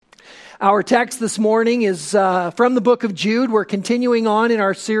Our text this morning is from the book of Jude. We're continuing on in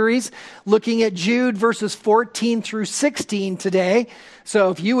our series, looking at Jude verses 14 through 16 today.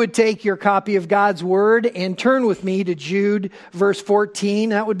 So if you would take your copy of God's Word and turn with me to Jude verse 14,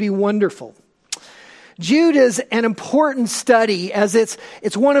 that would be wonderful. Jude is an important study as it's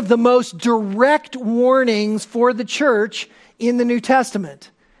one of the most direct warnings for the church in the New Testament.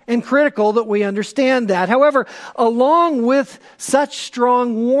 And critical that we understand that. However, along with such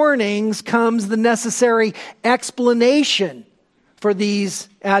strong warnings comes the necessary explanation for these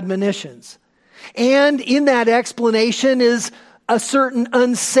admonitions. And in that explanation is a certain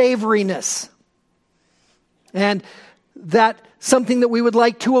unsavoriness. And that something that we would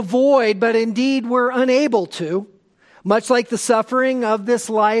like to avoid, but indeed we're unable to. Much like the suffering of this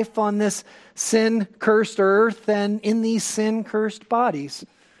life on this sin-cursed earth and in these sin-cursed bodies.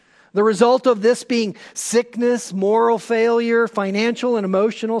 The result of this being sickness, moral failure, financial and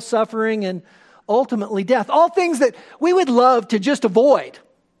emotional suffering, and ultimately death. All things that we would love to just avoid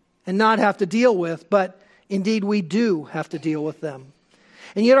and not have to deal with, but indeed we do have to deal with them.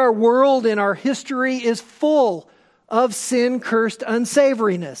 And yet our world and our history is full of sin-cursed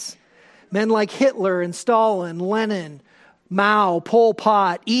unsavoriness. Men like Hitler and Stalin, Lenin, Mao, Pol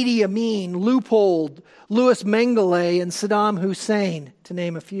Pot, Idi Amin, Leupold, Louis Mengele, and Saddam Hussein, to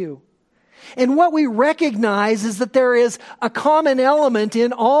name a few. And what we recognize is that there is a common element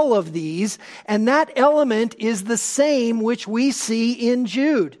in all of these, and that element is the same which we see in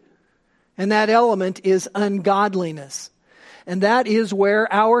Jude. And that element is ungodliness. And that is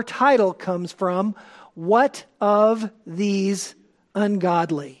where our title comes from. What of these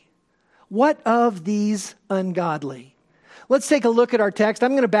ungodly? What of these ungodly? Let's take a look at our text.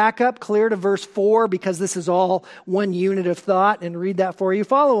 I'm going to back up clear to verse 4 because this is all one unit of thought and read that for you.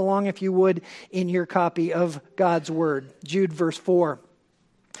 Follow along if you would in your copy of God's Word. Jude verse 4.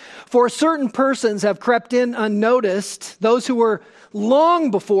 For certain persons have crept in unnoticed, those who were long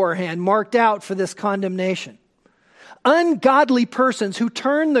beforehand marked out for this condemnation. Ungodly persons who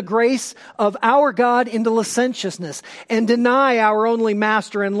turn the grace of our God into licentiousness and deny our only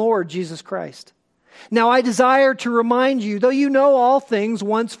Master and Lord, Jesus Christ. Now I desire to remind you, though you know all things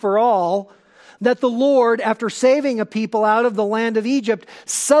once for all, that the Lord, after saving a people out of the land of Egypt,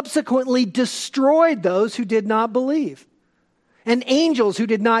 subsequently destroyed those who did not believe. And angels who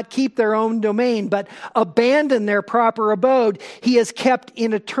did not keep their own domain, but abandoned their proper abode, he has kept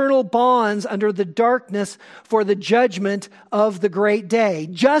in eternal bonds under the darkness for the judgment of the great day.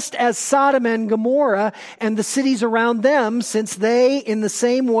 Just as Sodom and Gomorrah and the cities around them, since they, in the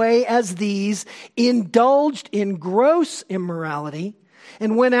same way as these, indulged in gross immorality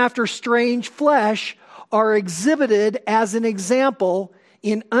and went after strange flesh, are exhibited as an example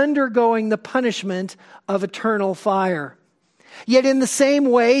in undergoing the punishment of eternal fire. Yet in the same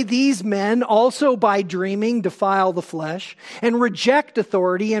way, these men also by dreaming defile the flesh and reject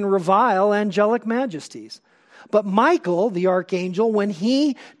authority and revile angelic majesties. But Michael, the archangel, when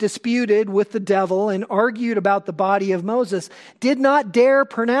he disputed with the devil and argued about the body of Moses, did not dare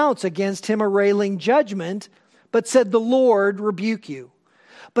pronounce against him a railing judgment, but said, "The Lord rebuke you."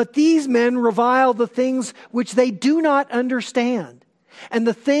 But these men revile the things which they do not understand. And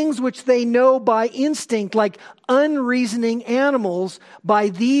the things which they know by instinct, like unreasoning animals, by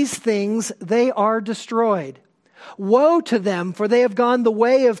these things they are destroyed. Woe to them, for they have gone the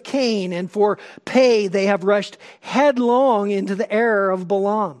way of Cain, and for pay they have rushed headlong into the error of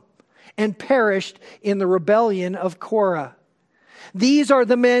Balaam, and perished in the rebellion of Korah. These are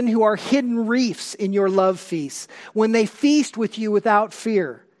the men who are hidden reefs in your love feasts, when they feast with you without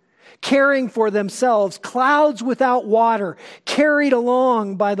fear, caring for themselves, clouds without water, carried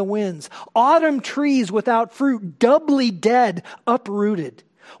along by the winds, autumn trees without fruit, doubly dead, uprooted,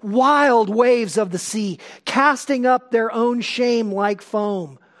 wild waves of the sea, casting up their own shame like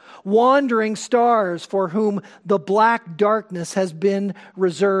foam, wandering stars for whom the black darkness has been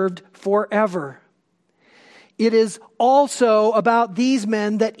reserved forever. It is also about these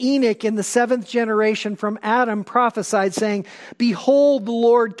men that Enoch in the 7th generation from Adam prophesied, saying, "Behold, the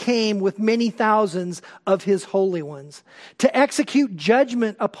Lord came with many thousands of his holy ones, to execute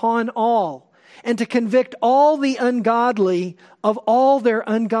judgment upon all, and to convict all the ungodly of all their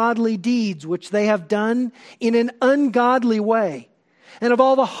ungodly deeds, which they have done in an ungodly way, and of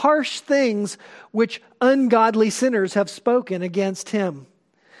all the harsh things which ungodly sinners have spoken against him.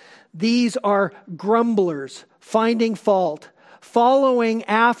 These are grumblers, finding fault, following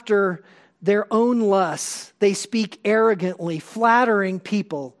after their own lusts. They speak arrogantly, flattering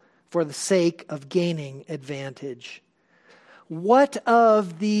people for the sake of gaining advantage." What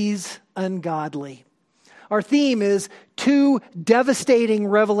of these ungodly? Our theme is two devastating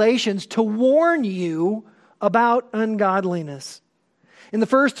revelations to warn you about ungodliness. In the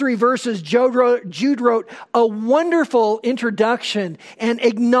first three verses, Jude wrote a wonderful introduction and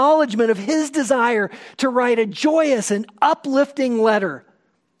acknowledgement of his desire to write a joyous and uplifting letter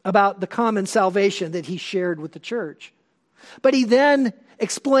about the common salvation that he shared with the church. But he then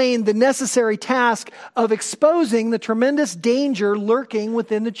explained the necessary task of exposing the tremendous danger lurking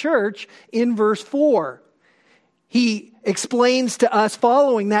within the church in verse 4. He explains to us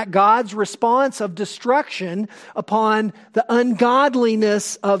following that God's response of destruction upon the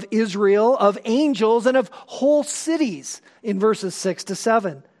ungodliness of Israel, of angels, and of whole cities in verses 5 to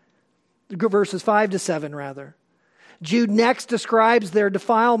 7. Jude next describes their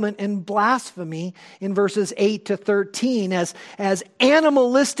defilement and blasphemy in verses 8 to 13 as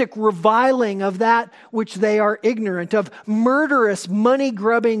animalistic reviling of that which they are ignorant of, murderous,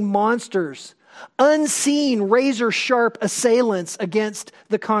 money-grubbing monsters, unseen, razor-sharp assailants against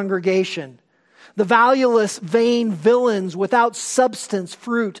the congregation, the valueless, vain villains without substance,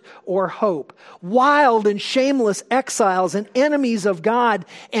 fruit, or hope, wild and shameless exiles and enemies of God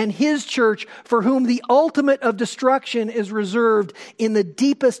and His church, for whom the ultimate of destruction is reserved in the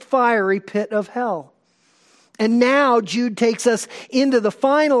deepest fiery pit of hell. And now Jude takes us into the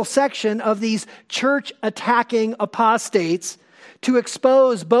final section of these church-attacking apostates to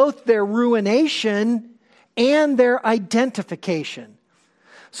expose both their ruination and their identification.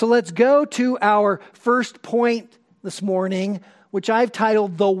 So let's go to our first point this morning, which I've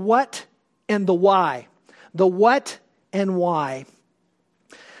titled The What and the Why. The what and why.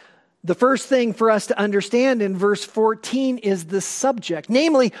 The first thing for us to understand in verse 14 is the subject,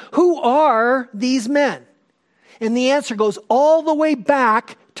 namely, who are these men? And the answer goes all the way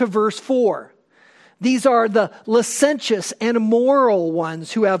back to verse 4. These are the licentious and immoral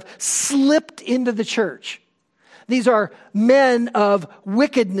ones who have slipped into the church. These are men of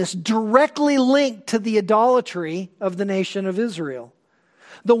wickedness directly linked to the idolatry of the nation of Israel.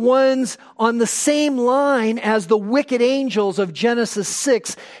 The ones on the same line as the wicked angels of Genesis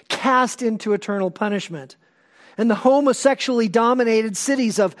 6 cast into eternal punishment. And the homosexually dominated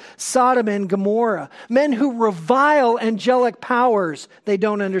cities of Sodom and Gomorrah. Men who revile angelic powers they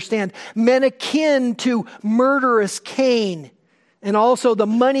don't understand. Men akin to murderous Cain. And also the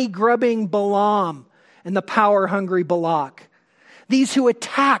money-grubbing Balaam and the power-hungry Balak. These who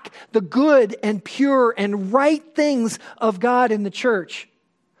attack the good and pure and right things of God in the church.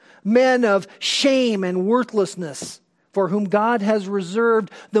 Men of shame and worthlessness, for whom God has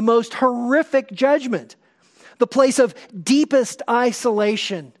reserved the most horrific judgment. The place of deepest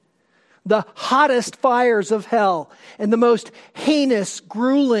isolation, the hottest fires of hell, and the most heinous,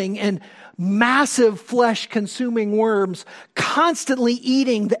 grueling, and massive flesh-consuming worms constantly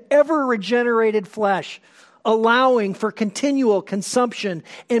eating the ever-regenerated flesh, allowing for continual consumption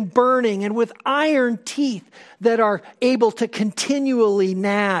and burning, and with iron teeth that are able to continually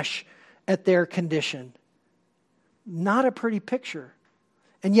gnash at their condition. Not a pretty picture.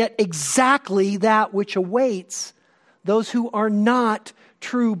 And yet exactly that which awaits those who are not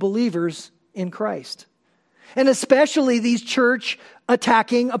true believers in Christ. And especially these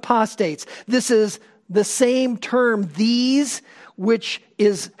church-attacking apostates. This is the same term, these, which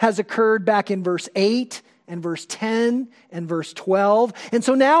has occurred back in verse 8 and verse 10 and verse 12. And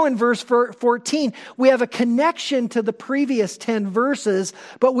so now in verse 14, we have a connection to the previous 10 verses,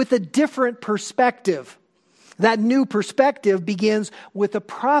 but with a different perspective. That new perspective begins with a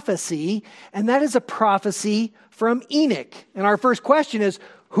prophecy, and that is a prophecy from Enoch. And our first question is,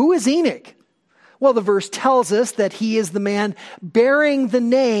 who is Enoch? Well, the verse tells us that he is the man bearing the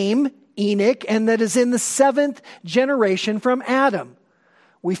name Enoch, and that is in the 7th generation from Adam.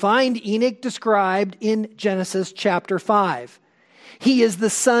 We find Enoch described in Genesis chapter 5. He is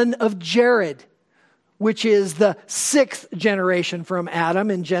the son of Jared, which is the 6th generation from Adam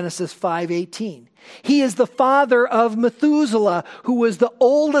in Genesis 5:18. He is the father of Methuselah, who was the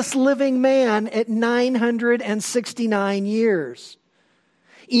oldest living man at 969 years.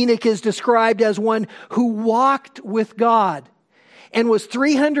 Enoch is described as one who walked with God and was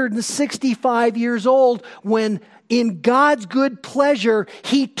 365 years old when, in God's good pleasure,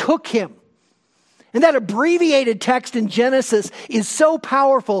 He took him. And that abbreviated text in Genesis is so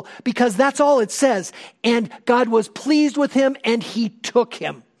powerful because that's all it says. And God was pleased with him and He took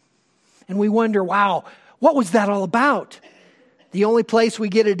him. And we wonder, wow, what was that all about? The only place we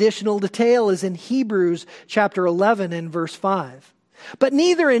get additional detail is in Hebrews chapter 11 and verse 5. But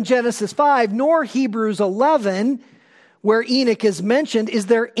neither in Genesis 5 nor Hebrews 11, where Enoch is mentioned, is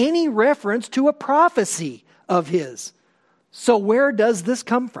there any reference to a prophecy of his. So where does this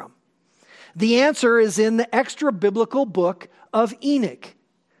come from? The answer is in the extra-biblical book of Enoch.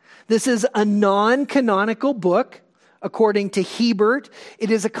 This is a non-canonical book. According to Hebert, it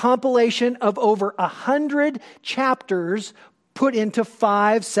is a compilation of over 100 chapters put into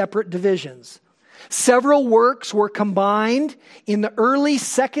 5 separate divisions. Several works were combined in the early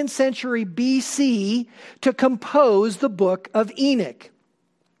 2nd century BC to compose the book of Enoch.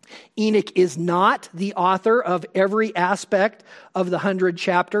 Enoch is not the author of every aspect of the 100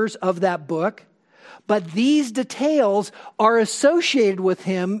 chapters of that book, but these details are associated with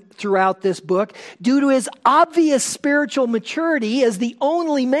him throughout this book due to his obvious spiritual maturity as the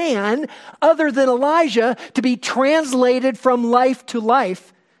only man other than Elijah to be translated from life to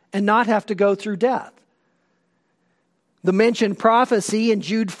life and not have to go through death. The mentioned prophecy in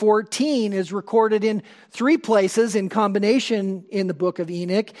Jude 14 is recorded in 3 places in combination in the book of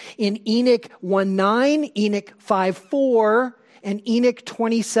Enoch, in Enoch 1:9, Enoch 5:4, and Enoch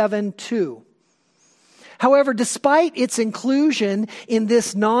 27:2. However, despite its inclusion in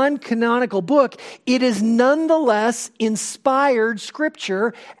this non-canonical book, it is nonetheless inspired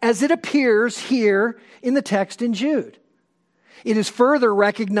scripture as it appears here in the text in Jude. It is further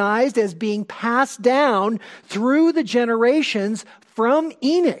recognized as being passed down through the generations from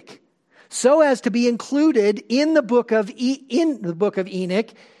Enoch, so as to be included in the book of Enoch,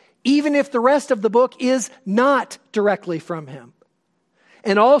 even if the rest of the book is not directly from him,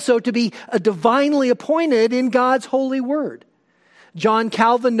 and also to be divinely appointed in God's holy word. John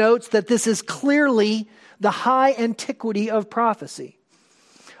Calvin notes that this is clearly the high antiquity of prophecy.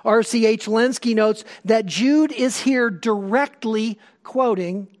 R.C.H. Lenski notes that Jude is here directly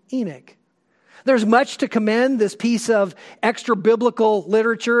quoting Enoch. There's much to commend this piece of extra-biblical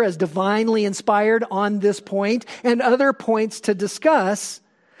literature as divinely inspired on this point and other points to discuss,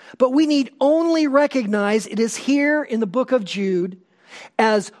 but we need only recognize it is here in the book of Jude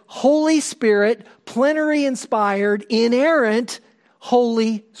as Holy Spirit, plenary inspired, inerrant,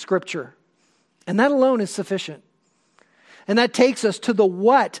 holy scripture. And that alone is sufficient. And that takes us to the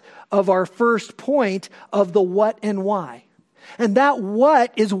what of our first point of the what and why. And that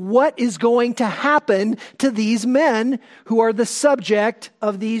what is going to happen to these men who are the subject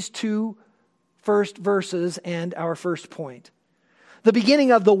of these 2 first verses and our first point. The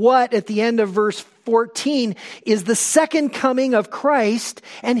beginning of the what at the end of verse 14 is the second coming of Christ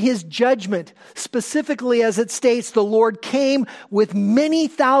and his judgment. Specifically, as it states, the Lord came with many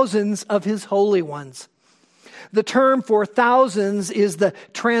thousands of his holy ones. The term for thousands is the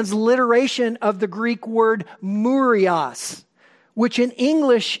transliteration of the Greek word myrios, which in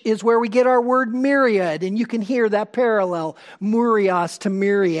English is where we get our word myriad. And you can hear that parallel, myrios to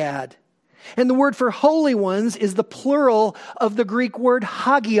myriad. And the word for holy ones is the plural of the Greek word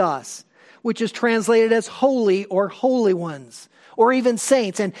hagios, which is translated as holy or holy ones, or even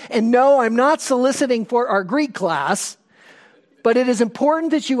saints. And no, I'm not soliciting for our Greek class, but it is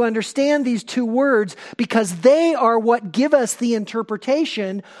important that you understand these 2 words because they are what give us the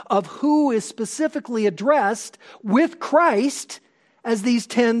interpretation of who is specifically addressed with Christ as these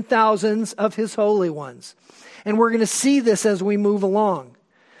 10,000s of his holy ones. And we're going to see this as we move along.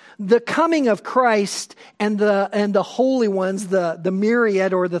 The coming of Christ and the holy ones, the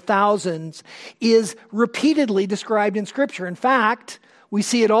myriad or the thousands, is repeatedly described in Scripture. In fact, we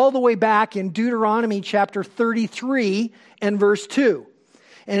see it all the way back in Deuteronomy chapter 33 and verse 2.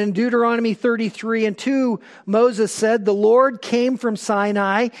 And in Deuteronomy 33 and 2, Moses said, "The Lord came from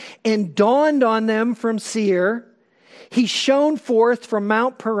Sinai and dawned on them from Seir. He shone forth from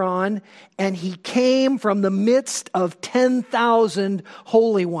Mount Paran, and he came from the midst of 10,000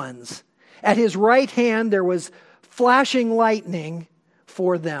 holy ones. At his right hand there was flashing lightning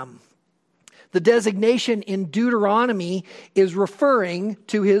for them." The designation in Deuteronomy is referring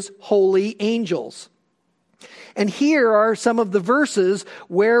to his holy angels. And here are some of the verses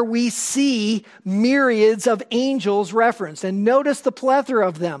where we see myriads of angels referenced. And notice the plethora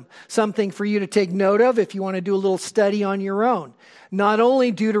of them. Something for you to take note of if you want to do a little study on your own. Not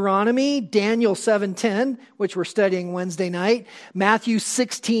only Deuteronomy, Daniel 7:10, which we're studying Wednesday night, Matthew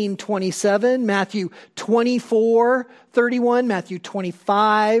 16:27, Matthew 24:31, Matthew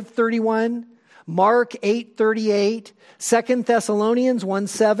 25:31, Mark 8:38, 2 Thessalonians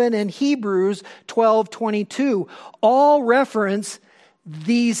 1:7, and Hebrews 12:22 all reference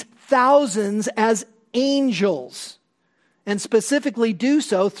these thousands as angels, and specifically do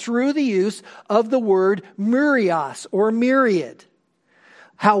so through the use of the word myrios or myriad.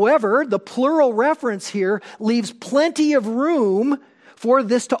 However, the plural reference here leaves plenty of room for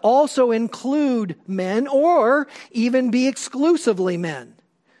this to also include men or even be exclusively men.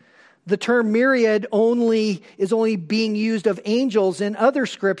 The term myriad is only being used of angels in other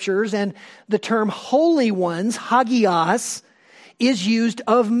scriptures, and the term holy ones, hagios, is used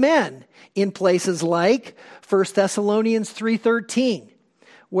of men in places like 1 Thessalonians 3:13,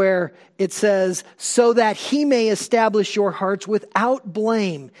 where it says, so that he may establish your hearts without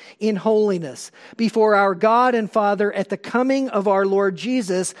blame in holiness before our God and Father at the coming of our Lord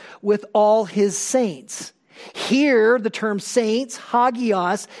Jesus with all his saints. Here, the term saints,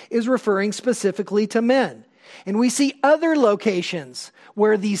 hagios, is referring specifically to men. And we see other locations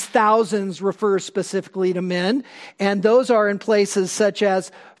where these thousands refer specifically to men, and those are in places such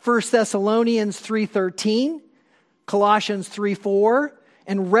as 1 Thessalonians 3:13, Colossians 3:4,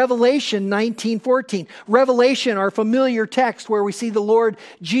 and Revelation 19:14. Revelation, our familiar text where we see the Lord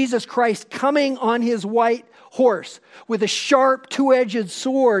Jesus Christ coming on his white horse with a sharp two-edged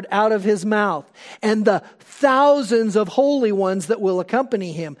sword out of his mouth, and the thousands of holy ones that will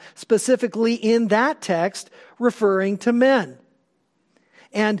accompany him, specifically in that text referring to men.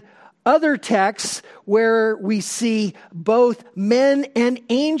 And other texts where we see both men and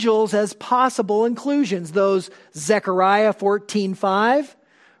angels as possible inclusions, those Zechariah 14:5,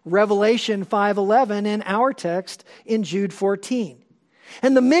 Revelation 5:11, and our text in Jude 14.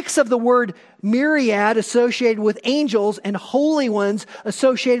 And the mix of the word myriad associated with angels and holy ones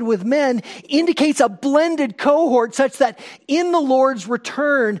associated with men indicates a blended cohort such that in the Lord's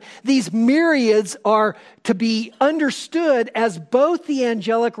return, these myriads are to be understood as both the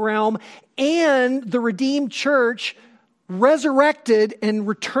angelic realm and the redeemed church resurrected and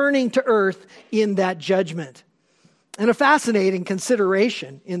returning to earth in that judgment. And a fascinating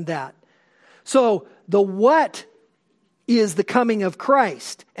consideration in that. So the what is the coming of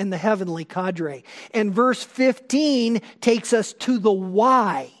Christ and the heavenly cadre. And verse 15 takes us to the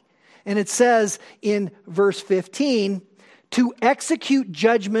why. And it says in verse 15, to execute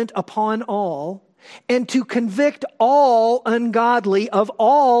judgment upon all and to convict all ungodly of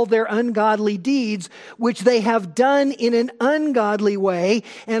all their ungodly deeds, which they have done in an ungodly way,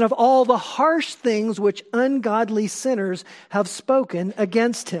 and of all the harsh things which ungodly sinners have spoken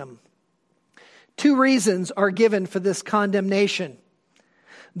against him. Two reasons are given for this condemnation.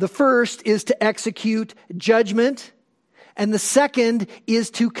 The first is to execute judgment, and the second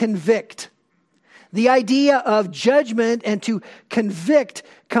is to convict. The idea of judgment and to convict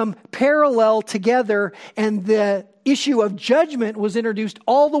come parallel together, and the issue of judgment was introduced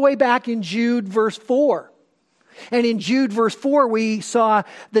all the way back in Jude verse 4. And in Jude verse 4, we saw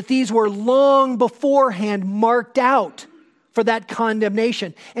that these were long beforehand marked out for that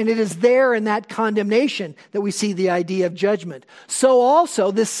condemnation. And it is there in that condemnation that we see the idea of judgment. So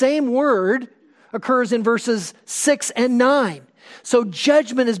also, this same word occurs in verses 6 and 9. So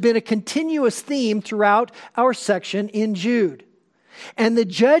judgment has been a continuous theme throughout our section in Jude. And the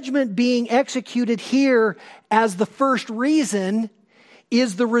judgment being executed here as the first reason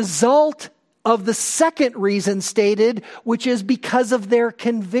is the result of the second reason stated, which is because of their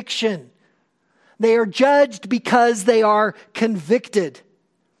conviction. They are judged because they are convicted.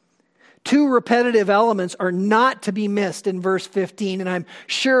 Two repetitive elements are not to be missed in verse 15, and I'm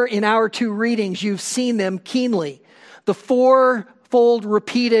sure in our two readings you've seen them keenly. The fourfold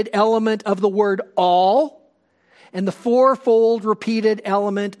repeated element of the word all, and the fourfold repeated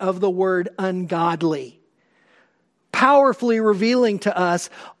element of the word ungodly. Powerfully revealing to us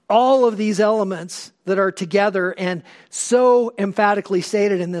all of these elements that are together and so emphatically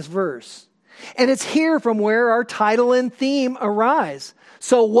stated in this verse. And it's here from where our title and theme arise.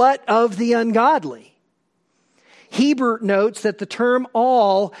 So what of the ungodly? Hebert notes that the term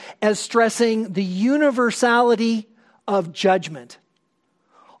all as stressing the universality of judgment.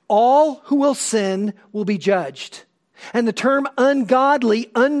 All who will sin will be judged. And the term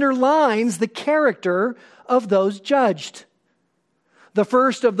ungodly underlines the character of those judged. The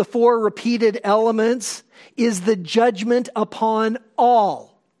first of the four repeated elements is the judgment upon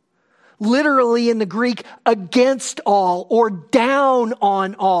all. Literally in the Greek, against all or down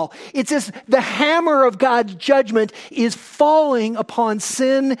on all. It's as the hammer of God's judgment is falling upon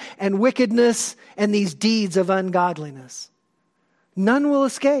sin and wickedness and these deeds of ungodliness. None will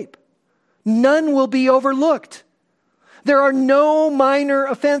escape. None will be overlooked. There are no minor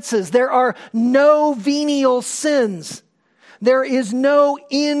offenses. There are no venial sins. There is no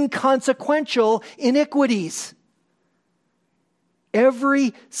inconsequential iniquities.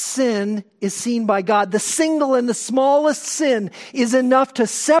 Every sin is seen by God. The single and the smallest sin is enough to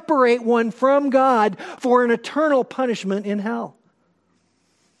separate one from God for an eternal punishment in hell.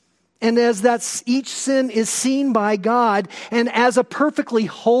 And as each sin is seen by God, and as a perfectly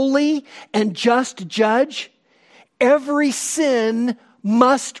holy and just judge, every sin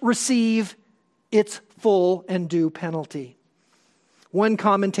must receive its full and due penalty. One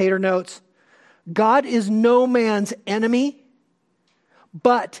commentator notes, God is no man's enemy,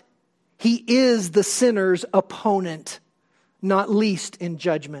 but he is the sinner's opponent, not least in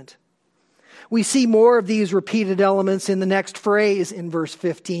judgment. We see more of these repeated elements in the next phrase in verse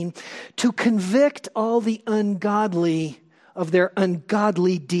 15. To convict all the ungodly of their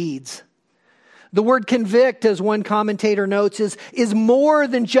ungodly deeds. The word convict, as one commentator notes, is more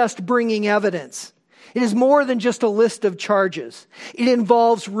than just bringing evidence. It is more than just a list of charges. It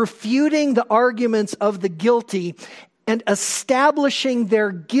involves refuting the arguments of the guilty and establishing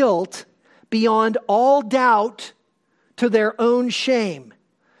their guilt beyond all doubt to their own shame.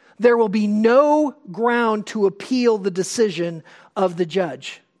 There will be no ground to appeal the decision of the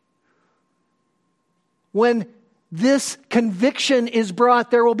judge. When this conviction is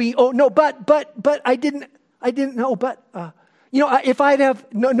brought, there will be, but I didn't know, if I'd have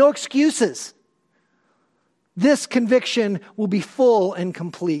no excuses. This conviction will be full and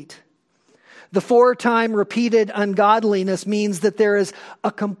complete. The 4-time repeated ungodliness means that there is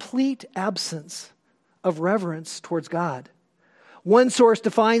a complete absence of reverence towards God. One source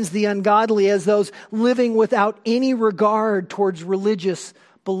defines the ungodly as those living without any regard towards religious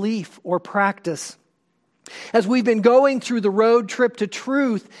belief or practice. As we've been going through the road trip to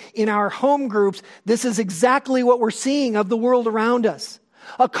truth in our home groups, this is exactly what we're seeing of the world around us.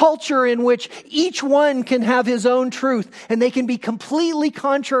 A culture in which each one can have his own truth and they can be completely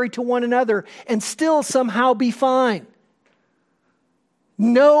contrary to one another and still somehow be fine.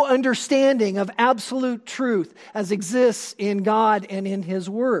 No understanding of absolute truth as exists in God and in His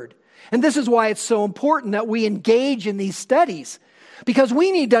Word. And this is why it's so important that we engage in these studies, because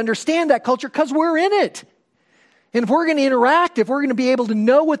we need to understand that culture because we're in it. And if we're going to interact, if we're going to be able to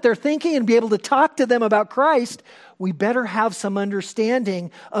know what they're thinking and be able to talk to them about Christ, we better have some understanding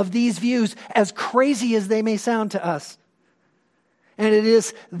of these views, as crazy as they may sound to us. And it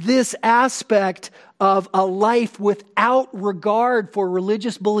is this aspect of a life without regard for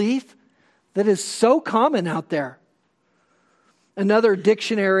religious belief that is so common out there. Another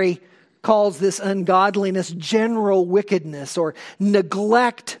dictionary calls this ungodliness general wickedness or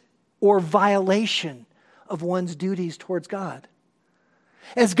neglect or violation of one's duties towards God.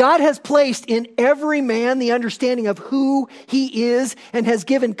 As God has placed in every man the understanding of who he is and has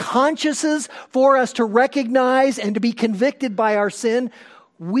given consciences for us to recognize and to be convicted by our sin,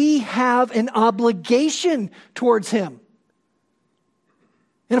 we have an obligation towards him.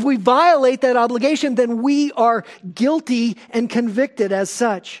 And if we violate that obligation, then we are guilty and convicted as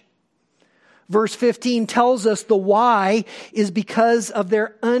such. Verse 15 tells us the why is because of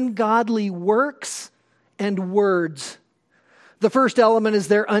their ungodly works and words. The first element is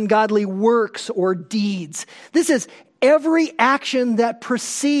their ungodly works or deeds. This is every action that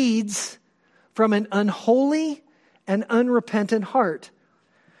proceeds from an unholy and unrepentant heart.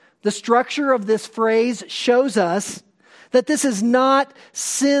 The structure of this phrase shows us that this is not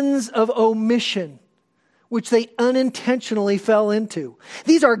sins of omission, which they unintentionally fell into.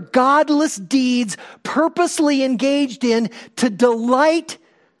 These are godless deeds purposely engaged in to delight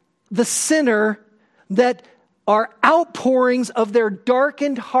the sinner that are outpourings of their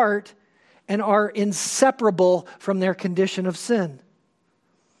darkened heart and are inseparable from their condition of sin.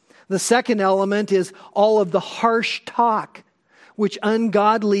 The second element is all of the harsh talk which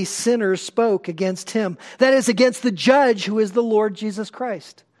ungodly sinners spoke against him. That is, against the judge who is the Lord Jesus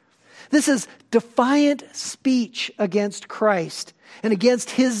Christ. This is defiant speech against Christ and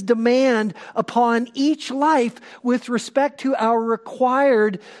against his demand upon each life with respect to our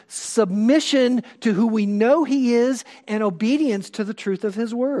required submission to who we know he is and obedience to the truth of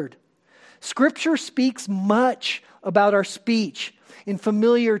his word. Scripture speaks much about our speech in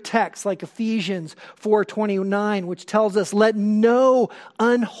familiar texts like Ephesians 4:29, which tells us, "Let no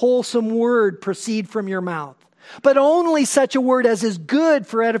unwholesome word proceed from your mouth, but only such a word as is good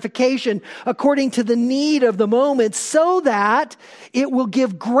for edification according to the need of the moment, so that it will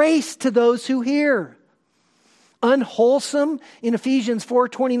give grace to those who hear." Unwholesome in Ephesians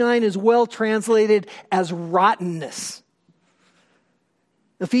 4:29 is well translated as rottenness.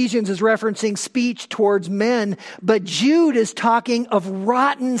 Ephesians is referencing speech towards men, but Jude is talking of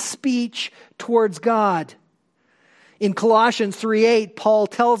rotten speech towards God. In Colossians 3:8, Paul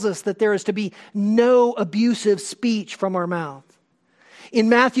tells us that there is to be no abusive speech from our mouth. In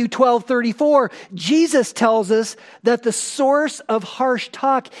Matthew 12:34, Jesus tells us that the source of harsh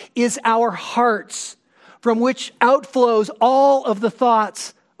talk is our hearts, from which outflows all of the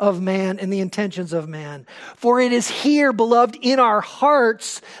thoughts of man and the intentions of man. For it is here, beloved, in our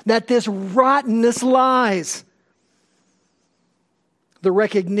hearts that this rottenness lies. The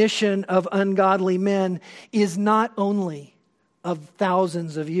recognition of ungodly men is not only of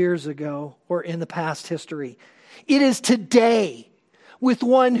thousands of years ago or in the past history. It is today, with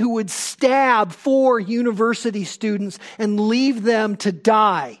one who would stab 4 university students and leave them to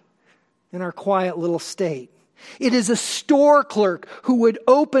die in our quiet little state. It is a store clerk who would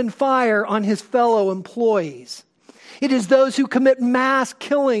open fire on his fellow employees. It is those who commit mass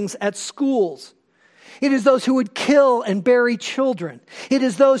killings at schools. It is those who would kill and bury children. It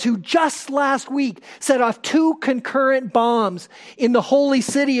is those who just last week set off 2 concurrent bombs in the holy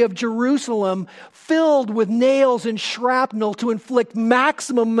city of Jerusalem, filled with nails and shrapnel to inflict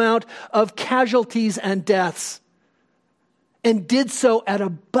maximum amount of casualties and deaths. And did so at a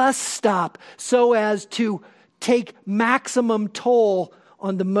bus stop so as to take maximum toll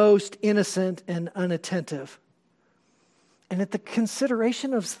on the most innocent and unattentive. And at the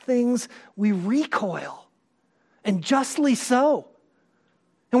consideration of things, we recoil, and justly so.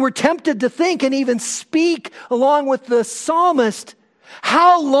 And we're tempted to think and even speak along with the psalmist,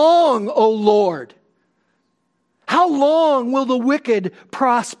 "How long, O Lord? How long will the wicked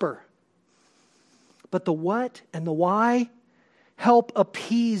prosper?" But the what and the why help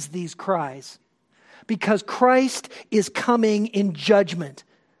appease these cries, because Christ is coming in judgment.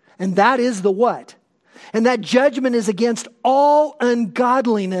 And that is the what. And that judgment is against all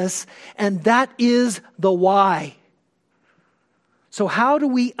ungodliness, and that is the why. So how do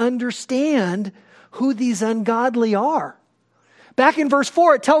we understand who these ungodly are? Back in verse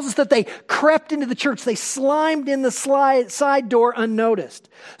 4, it tells us that they crept into the church. They slimed in the side door unnoticed.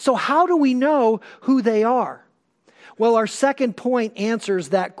 So how do we know who they are? Well, our second point answers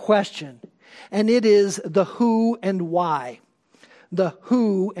that question, and it is the who and why. The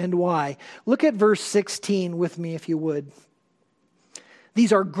who and why. Look at verse 16 with me, if you would.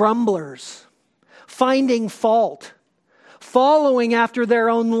 These are grumblers, finding fault, following after their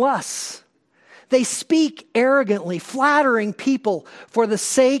own lusts. They speak arrogantly, flattering people for the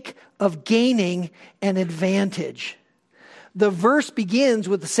sake of gaining an advantage. The verse begins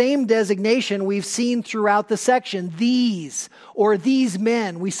with the same designation we've seen throughout the section, these, or these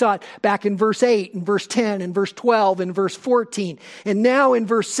men. We saw it back in verse 8, and verse 10, and verse 12, and verse 14, and now in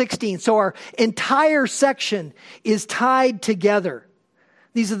verse 16. So our entire section is tied together.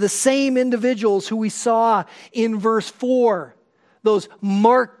 These are the same individuals who we saw in verse 4, those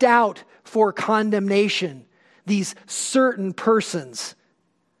marked out for condemnation, these certain persons.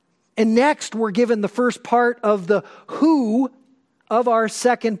 And next, we're given the first part of the who of our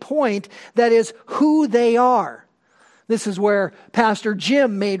second point, that is, who they are. This is where Pastor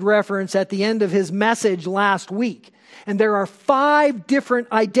Jim made reference at the end of his message last week. And there are 5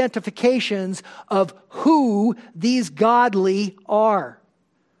 different identifications of who these godly are.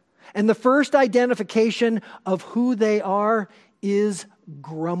 And the first identification of who they are is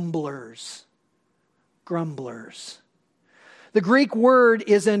grumblers. Grumblers. The Greek word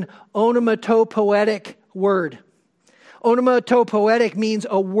is an onomatopoetic word. Onomatopoetic means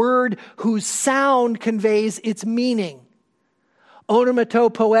a word whose sound conveys its meaning.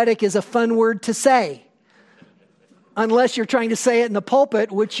 Onomatopoetic is a fun word to say, unless you're trying to say it in the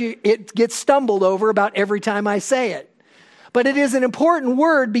pulpit, which it gets stumbled over about every time I say it. But it is an important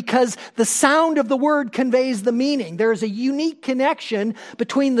word because the sound of the word conveys the meaning. There is a unique connection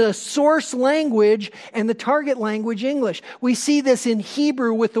between the source language and the target language, English. We see this in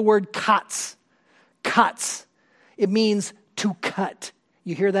Hebrew with the word katz. Katz. It means to cut.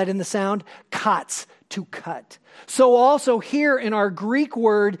 You hear that in the sound? Katz, to cut. So also here in our Greek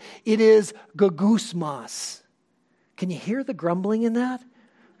word, it is gagusmas. Can you hear the grumbling in that?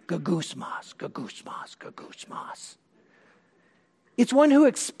 Gagusmas, gagusmas, gagusmas. It's one who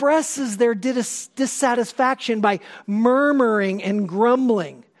expresses their dissatisfaction by murmuring and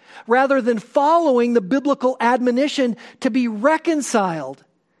grumbling, rather than following the biblical admonition to be reconciled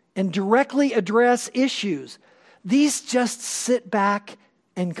and directly address issues. These just sit back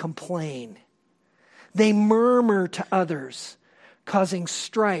and complain. They murmur to others, causing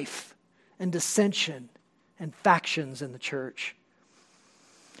strife and dissension and factions in the church.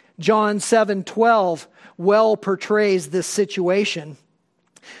 John 7:12 well portrays this situation.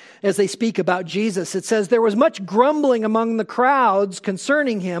 As they speak about Jesus, it says, there was much grumbling among the crowds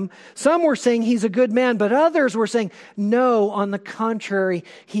concerning him. Some were saying he's a good man, but others were saying, no, on the contrary,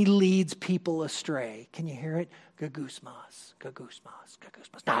 he leads people astray. Can you hear it? Gagusmas, gagusmas,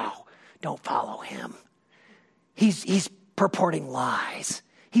 gagusmas. No, don't follow him. He's purporting lies.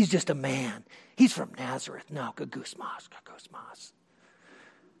 He's just a man. He's from Nazareth. No, gagusmas, gagusmas.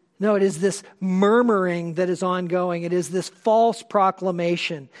 No, it is this murmuring that is ongoing. It is this false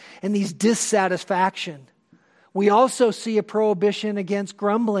proclamation and these dissatisfaction We also see a prohibition against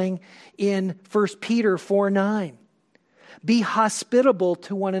grumbling in 1 Peter 4:9. Be hospitable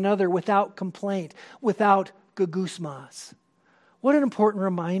to one another without complaint, without gagusmas. What an important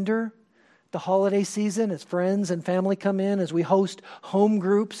reminder. The holiday season, as friends and family come in, as we host home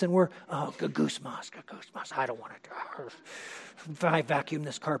groups, and we're, gagusmas. I don't want to. If I vacuum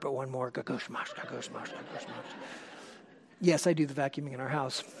this carpet one more, gagusmas. Yes, I do the vacuuming in our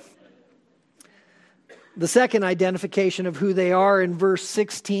house. The second identification of who they are in verse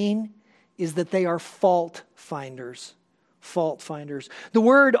 16 is that they are fault finders. Fault finders. The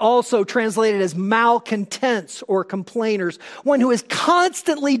word also translated as malcontents or complainers, one who is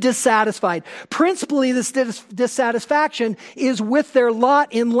constantly dissatisfied. Principally, this dissatisfaction is with their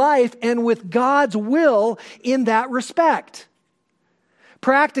lot in life and with God's will in that respect.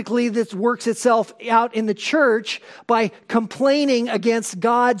 Practically, this works itself out in the church by complaining against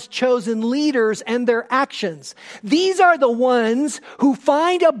God's chosen leaders and their actions. These are the ones who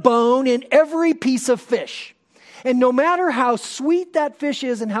find a bone in every piece of fish. And no matter how sweet that fish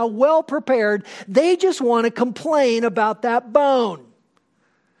is and how well prepared, they just want to complain about that bone.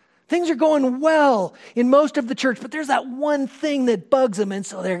 Things are going well in most of the church, but there's that one thing that bugs them, and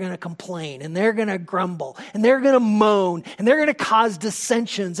so they're going to complain, and they're going to grumble, and they're going to moan, and they're going to cause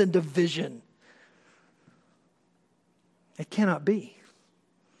dissensions and division. It cannot be.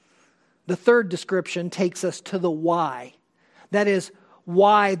 The third description takes us to the why. That is,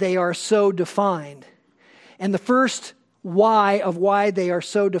 why they are so defined. And the first why they are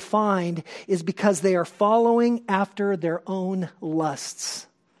so defined is because they are following after their own lusts.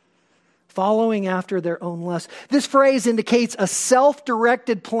 Following after their own lusts. This phrase indicates a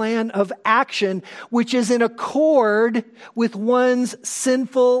self-directed plan of action which is in accord with one's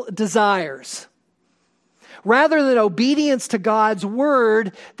sinful desires. Rather than obedience to God's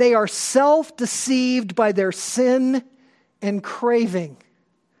word, they are self-deceived by their sin and craving.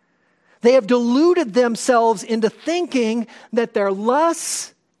 They have deluded themselves into thinking that their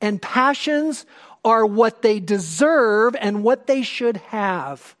lusts and passions are what they deserve and what they should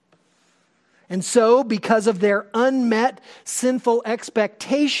have. And so, because of their unmet sinful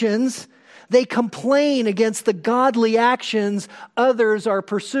expectations, they complain against the godly actions others are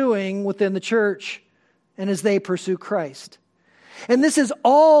pursuing within the church and as they pursue Christ. And this is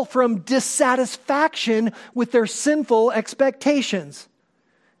all from dissatisfaction with their sinful expectations.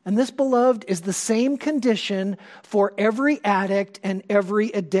 And this, beloved, is the same condition for every addict and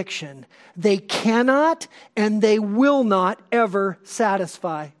every addiction. They cannot and they will not ever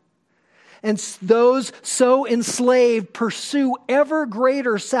satisfy. And those so enslaved pursue ever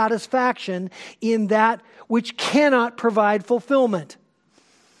greater satisfaction in that which cannot provide fulfillment.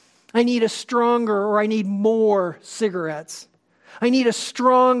 I need a stronger or I need more cigarettes. I need a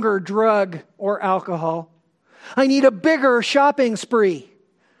stronger drug or alcohol. I need a bigger shopping spree,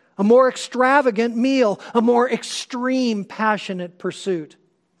 a more extravagant meal, a more extreme passionate pursuit.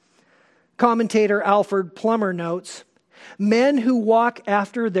 Commentator Alfred Plummer notes, men who walk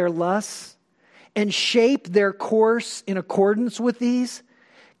after their lusts and shape their course in accordance with these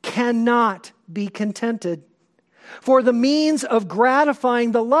cannot be contented. For the means of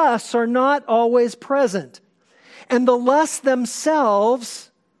gratifying the lusts are not always present, and the lusts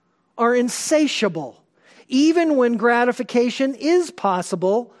themselves are insatiable. Even when gratification is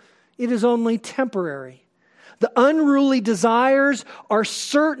possible, it is only temporary. The unruly desires are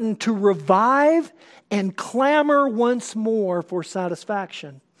certain to revive and clamor once more for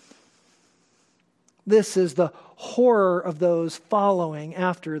satisfaction. This is the horror of those following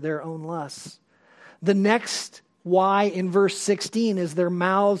after their own lusts. The next why in verse 16 is their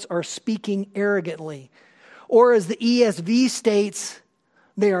mouths are speaking arrogantly. Or as the ESV states,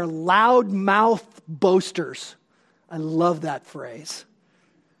 they are loud-mouthed boasters. I love that phrase.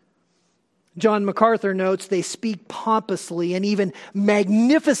 John MacArthur notes they speak pompously and even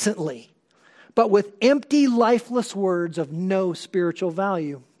magnificently, but with empty, lifeless words of no spiritual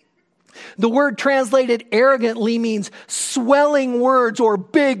value. The word translated arrogantly means swelling words or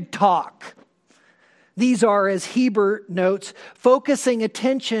big talk. These are, as Hebert notes, focusing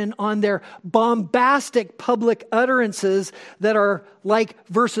attention on their bombastic public utterances that are like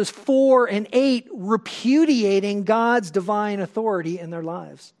verses 4 and 8, repudiating God's divine authority in their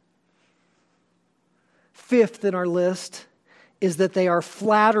lives. Fifth in our list is that they are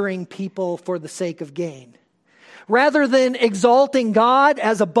flattering people for the sake of gain. Rather than exalting God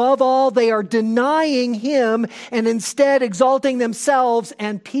as above all, they are denying Him and instead exalting themselves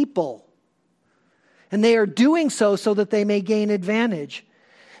and people. And they are doing so that they may gain advantage.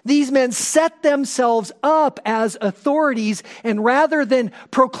 These men set themselves up as authorities, and rather than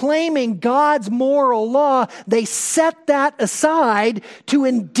proclaiming God's moral law, they set that aside to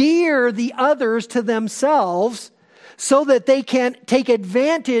endear the others to themselves so that they can take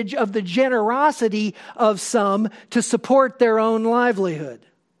advantage of the generosity of some to support their own livelihood.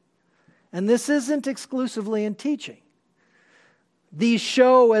 And this isn't exclusively in teaching. These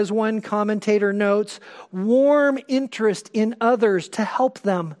show, as one commentator notes, warm interest in others to help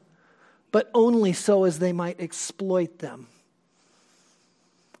them, but only so as they might exploit them.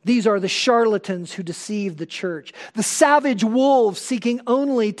 These are the charlatans who deceive the church, the savage wolves seeking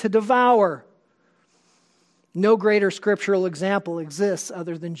only to devour. No greater scriptural example exists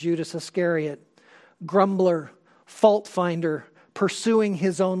other than Judas Iscariot, grumbler, fault finder, pursuing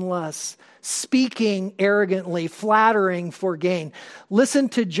his own lusts, speaking arrogantly, flattering for gain. Listen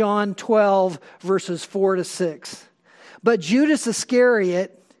to John 12, verses 4-6. But Judas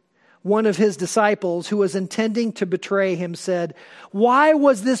Iscariot, one of his disciples who was intending to betray him, said, "Why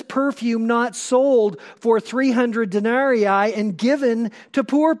was this perfume not sold for 300 denarii and given to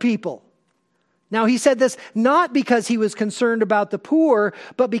poor people?" Now he said this not because he was concerned about the poor,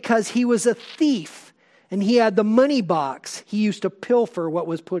 but because he was a thief. And he had the money box. He used to pilfer what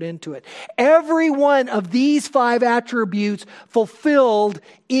was put into it. Every one of these 5 attributes fulfilled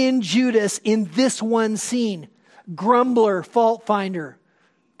in Judas in this one scene. Grumbler, fault finder.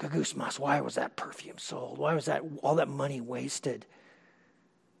 Gagusmas, why was that perfume sold? Why was that all that money wasted?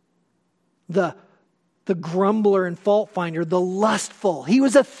 The grumbler and fault finder, the lustful. He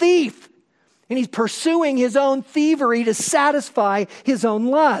was a thief. And he's pursuing his own thievery to satisfy his own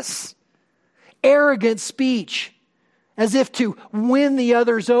lusts. Arrogant speech, as if to win the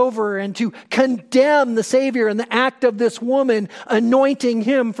others over and to condemn the Savior in the act of this woman anointing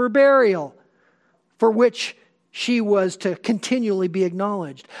him for burial, for which she was to continually be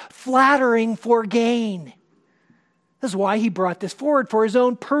acknowledged. Flattering for gain. This is why he brought this forward, for his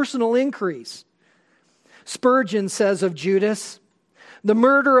own personal increase. Spurgeon says of Judas, "The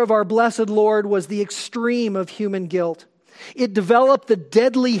murder of our blessed Lord was the extreme of human guilt. It developed the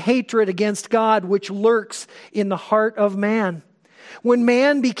deadly hatred against God which lurks in the heart of man. When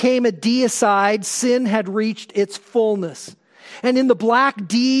man became a deicide, sin had reached its fullness. And in the black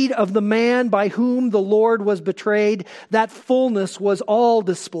deed of the man by whom the Lord was betrayed, that fullness was all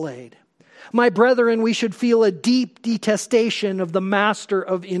displayed. My brethren, we should feel a deep detestation of the master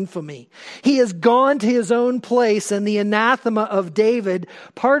of infamy. He has gone to his own place, and the anathema of David,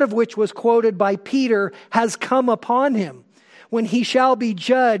 part of which was quoted by Peter, has come upon him. When he shall be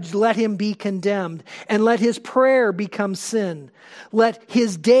judged, let him be condemned, and let his prayer become sin. Let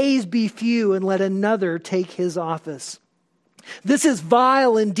his days be few, and let another take his office. This is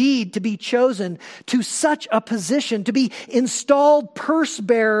vile indeed, to be chosen to such a position, to be installed purse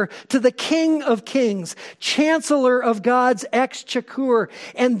bearer to the King of Kings, Chancellor of God's exchequer,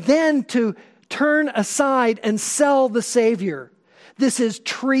 and then to turn aside and sell the Savior. This is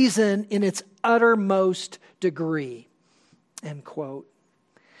treason in its uttermost degree." End quote.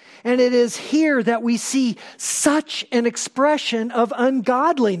 And it is here that we see such an expression of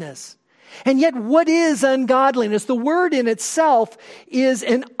ungodliness. And yet, what is ungodliness? The word in itself is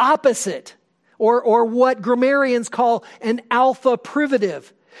an opposite, or what grammarians call an alpha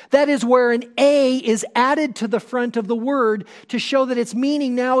privative. That is where an A is added to the front of the word to show that its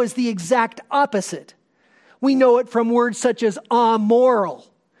meaning now is the exact opposite. We know it from words such as amoral.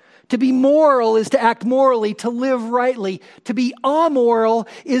 To be moral is to act morally, to live rightly. To be amoral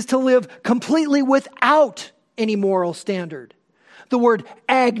is to live completely without any moral standard. The word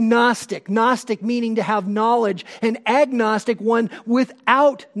agnostic, gnostic meaning to have knowledge, and agnostic, one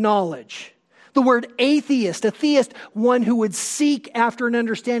without knowledge. The word atheist, a theist, one who would seek after an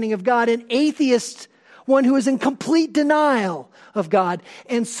understanding of God. An atheist, one who is in complete denial of God.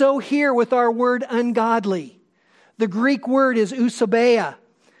 And so here with our word ungodly. The Greek word is eusebeia,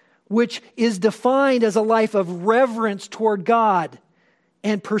 which is defined as a life of reverence toward God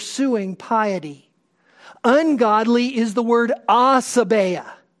and pursuing piety. Ungodly is the word asabeia,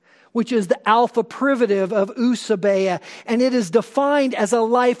 which is the alpha privative of eusebeia, and it is defined as a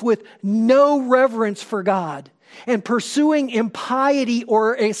life with no reverence for God and pursuing impiety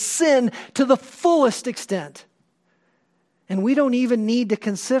or a sin to the fullest extent. And we don't even need to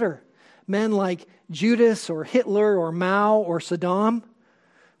consider men like Judas or Hitler or Mao or Saddam,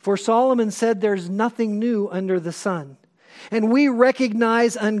 for Solomon said there's nothing new under the sun. And we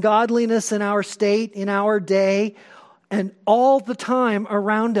recognize ungodliness in our state, in our day, and all the time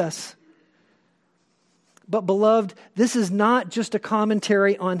around us. But beloved, this is not just a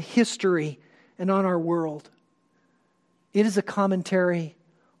commentary on history and on our world. It is a commentary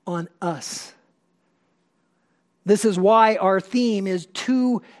on us. This is why our theme is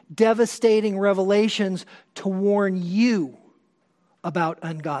 2 devastating revelations to warn you about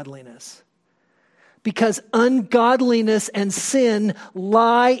ungodliness. Because ungodliness and sin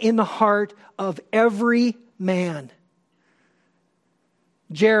lie in the heart of every man.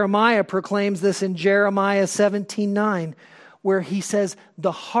 Jeremiah proclaims this in Jeremiah 17:9, where he says,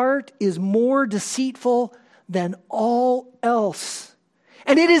 "The heart is more deceitful than all else,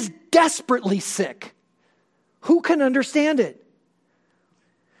 and it is desperately sick. Who can understand it?"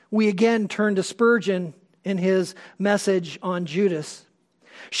 We again turn to Spurgeon in his message on Judas.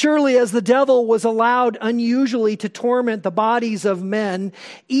 "Surely as the devil was allowed unusually to torment the bodies of men,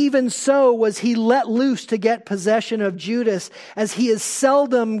 even so was he let loose to get possession of Judas, as he has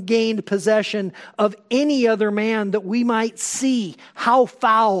seldom gained possession of any other man, that we might see how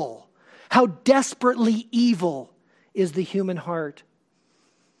foul, how desperately evil is the human heart.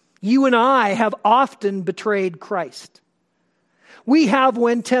 You and I have often betrayed Christ. We have,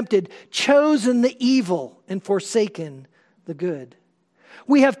 when tempted, chosen the evil and forsaken the good.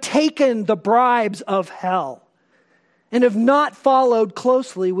 We have taken the bribes of hell and have not followed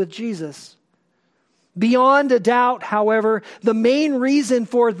closely with Jesus. Beyond a doubt, however, the main reason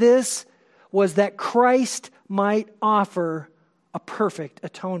for this was that Christ might offer a perfect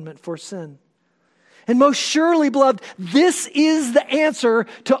atonement for sin. And most surely, beloved, this is the answer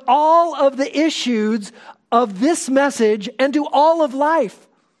to all of the issues of this message and to all of life.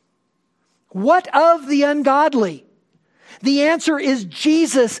 What of the ungodly? The answer is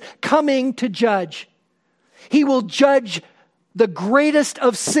Jesus coming to judge. He will judge the greatest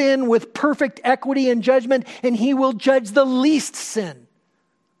of sin with perfect equity and judgment, and he will judge the least sin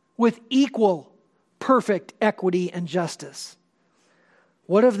with equal perfect equity and justice.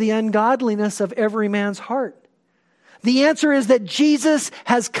 What of the ungodliness of every man's heart? The answer is that Jesus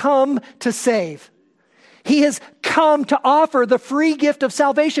has come to save. He has come to offer the free gift of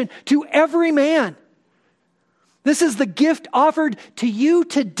salvation to every man. This is the gift offered to you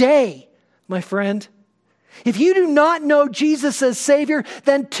today, my friend. If you do not know Jesus as Savior,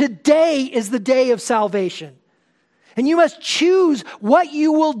 then today is the day of salvation. And you must choose what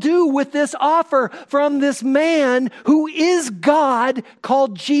you will do with this offer from this man who is God,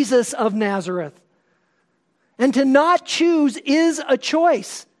 called Jesus of Nazareth. And to not choose is a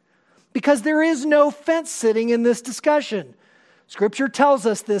choice, because there is no fence sitting in this discussion. Scripture tells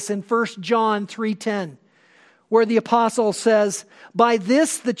us this in 1 John 3:10, where the apostle says, "By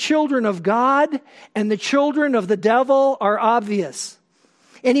this the children of God and the children of the devil are obvious.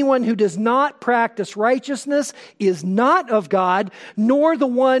 Anyone who does not practice righteousness is not of God, nor the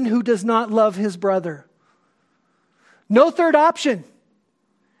one who does not love his brother." No third option.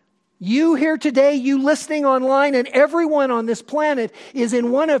 You here today, you listening online, and everyone on this planet is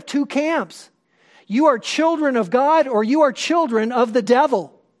in one of 2 camps. You are children of God, or you are children of the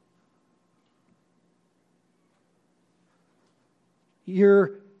devil.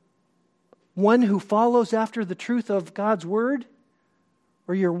 You're one who follows after the truth of God's word,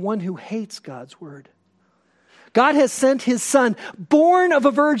 or you're one who hates God's word. God has sent his Son, born of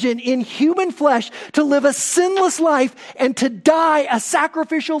a virgin in human flesh, to live a sinless life and to die a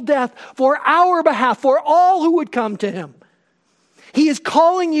sacrificial death for our behalf, for all who would come to him. He is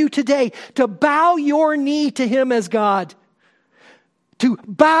calling you today to bow your knee to him as God, to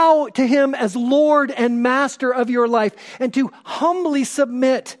bow to him as Lord and Master of your life, and to humbly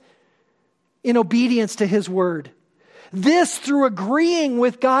submit in obedience to his word. This through agreeing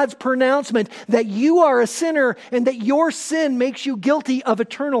with God's pronouncement that you are a sinner and that your sin makes you guilty of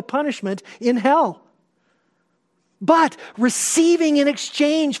eternal punishment in hell. But receiving in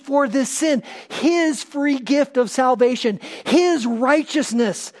exchange for this sin his free gift of salvation, his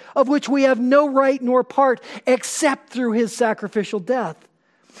righteousness, of which we have no right nor part except through his sacrificial death.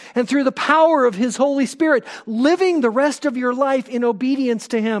 And through the power of his Holy Spirit, living the rest of your life in obedience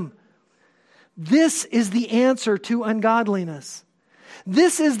to him. This is the answer to ungodliness.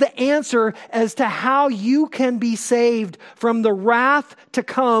 This is the answer as to how you can be saved from the wrath to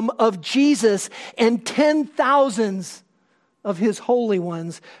come of Jesus and 10,000s of his holy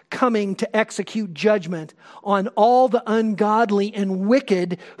ones coming to execute judgment on all the ungodly and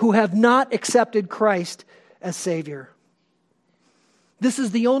wicked who have not accepted Christ as Savior. This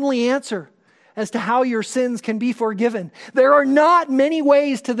is the only answer as to how your sins can be forgiven. There are not many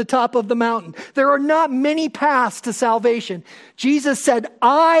ways to the top of the mountain. There are not many paths to salvation. Jesus said,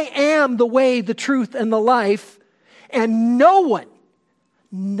 "I am the way, the truth, and the life, and no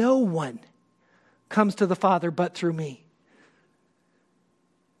one comes to the Father but through me."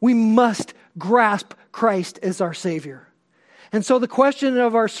 We must grasp Christ as our Savior. And so the question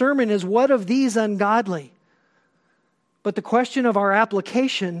of our sermon is, what of these ungodly? But the question of our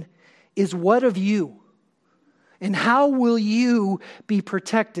application is, what of you? And how will you be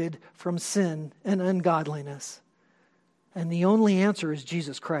protected from sin and ungodliness? And the only answer is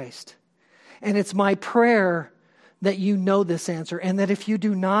Jesus Christ. And it's my prayer that you know this answer, and that if you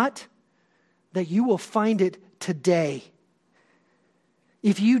do not, that you will find it today.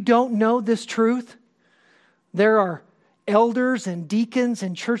 If you don't know this truth, there are elders and deacons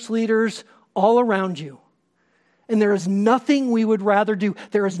and church leaders all around you. And there is nothing we would rather do.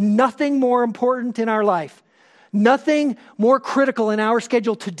 There is nothing more important in our life, nothing more critical in our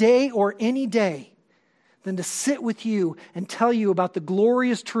schedule today or any day than to sit with you and tell you about the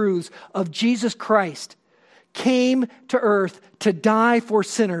glorious truths of Jesus Christ came to earth to die for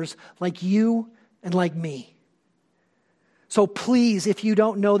sinners like you and like me. So please, if you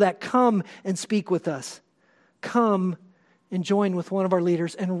don't know that, come and speak with us. Come and join with one of our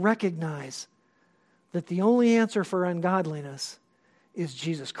leaders and recognize that the only answer for ungodliness is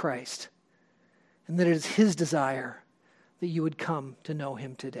Jesus Christ, and that it is His desire that you would come to know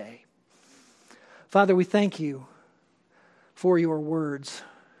Him today. Father, we thank you for your words.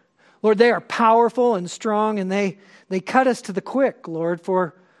 Lord, they are powerful and strong, and they cut us to the quick, Lord,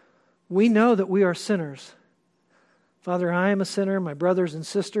 for we know that we are sinners. Father, I am a sinner, my brothers and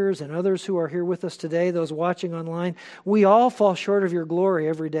sisters and others who are here with us today, those watching online, we all fall short of your glory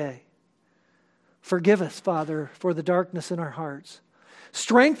every day. Forgive us, Father, for the darkness in our hearts.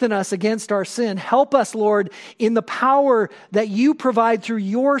 Strengthen us against our sin. Help us, Lord, in the power that you provide through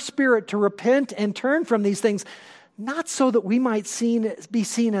your Spirit to repent and turn from these things, not so that we might be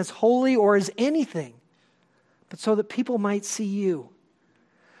seen as holy or as anything, but so that people might see you.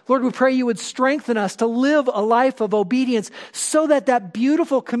 Lord, we pray you would strengthen us to live a life of obedience so that that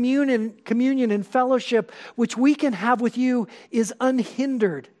beautiful communion and fellowship which we can have with you is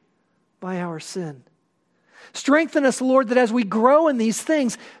unhindered by our sin. Strengthen us, Lord, that as we grow in these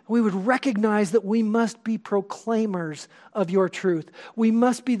things, we would recognize that we must be proclaimers of your truth. We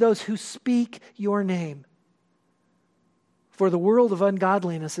must be those who speak your name. For the world of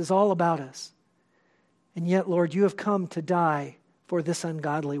ungodliness is all about us. And yet, Lord, you have come to die for this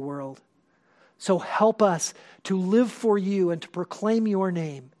ungodly world. So help us to live for you and to proclaim your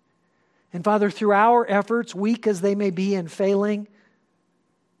name. And Father, through our efforts, weak as they may be and failing,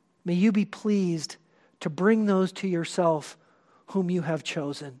 may you be pleased to bring those to yourself whom you have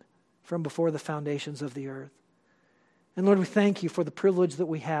chosen from before the foundations of the earth. And Lord, we thank you for the privilege that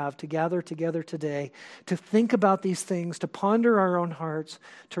we have to gather together today, to think about these things, to ponder our own hearts,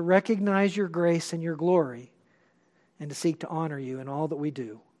 to recognize your grace and your glory, and to seek to honor you in all that we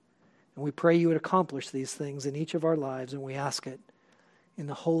do. And we pray you would accomplish these things in each of our lives, and we ask it in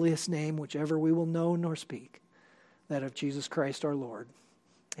the holiest name, whichever we will know nor speak, that of Jesus Christ our Lord.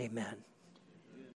 Amen.